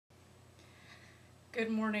Good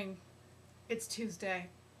morning. It's Tuesday.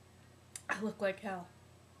 I look like hell.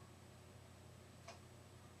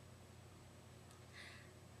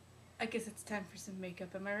 I guess it's time for some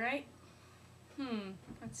makeup, am I right?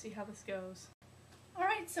 Let's see how this goes.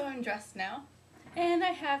 Alright, so I'm dressed now. And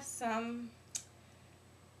I have some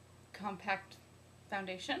compact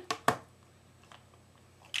foundation,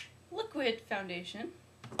 liquid foundation,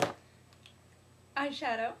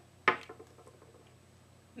 eyeshadow,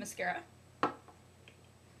 mascara,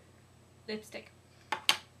 lipstick,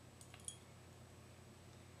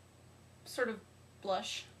 sort of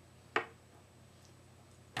blush,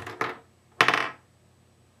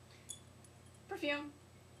 perfume,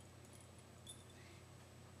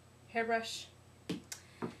 hairbrush.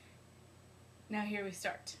 Now here we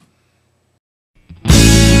start.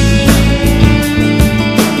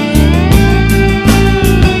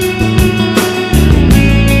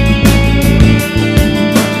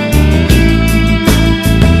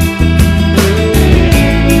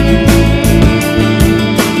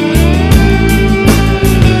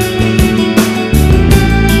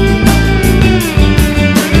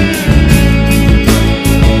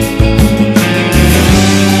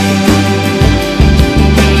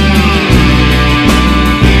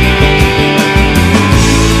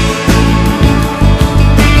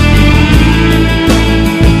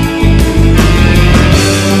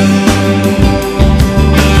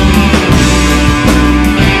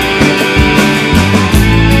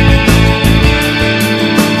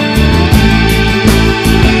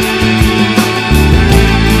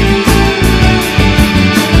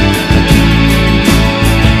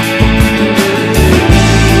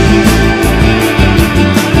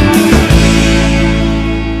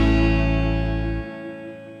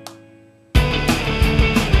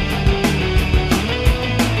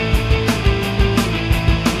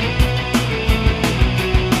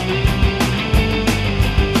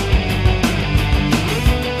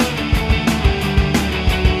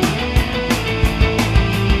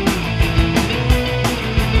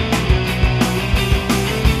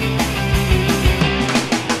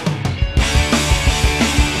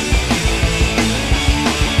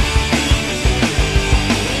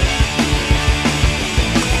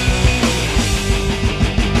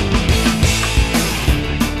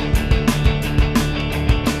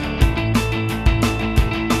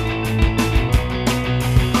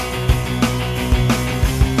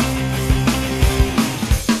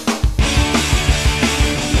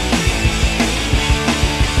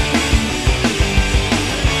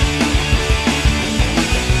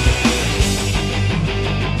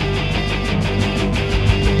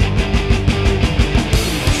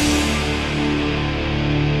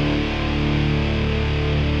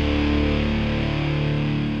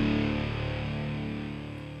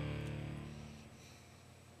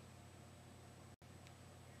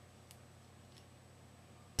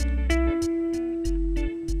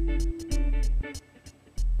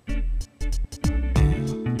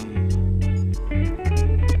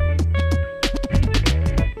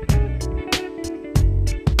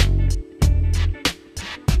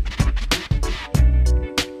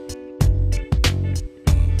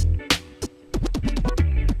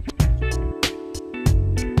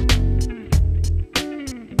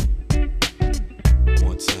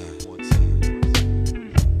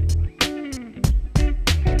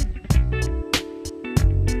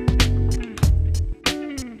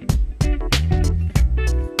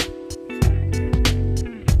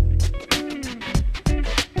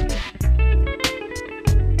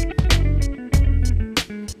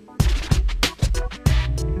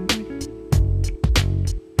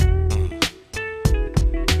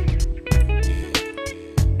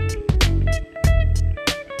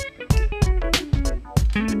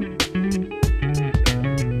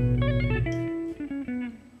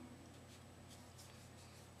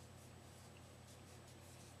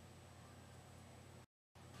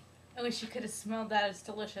 I wish you could have smelled that. It's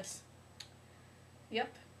delicious.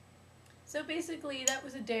 Yep. So basically that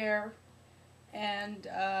was a dare and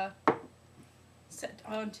set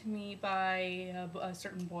on to me by a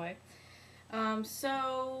certain boy.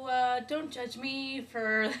 So don't judge me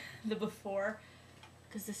for the before,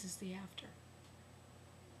 because this is the after.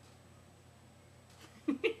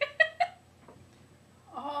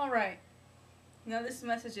 Alright. Now this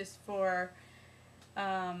message is for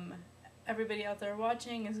everybody out there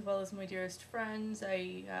watching, as well as my dearest friends.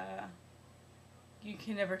 You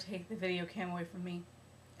can never take the video cam away from me.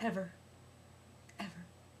 Ever. Ever.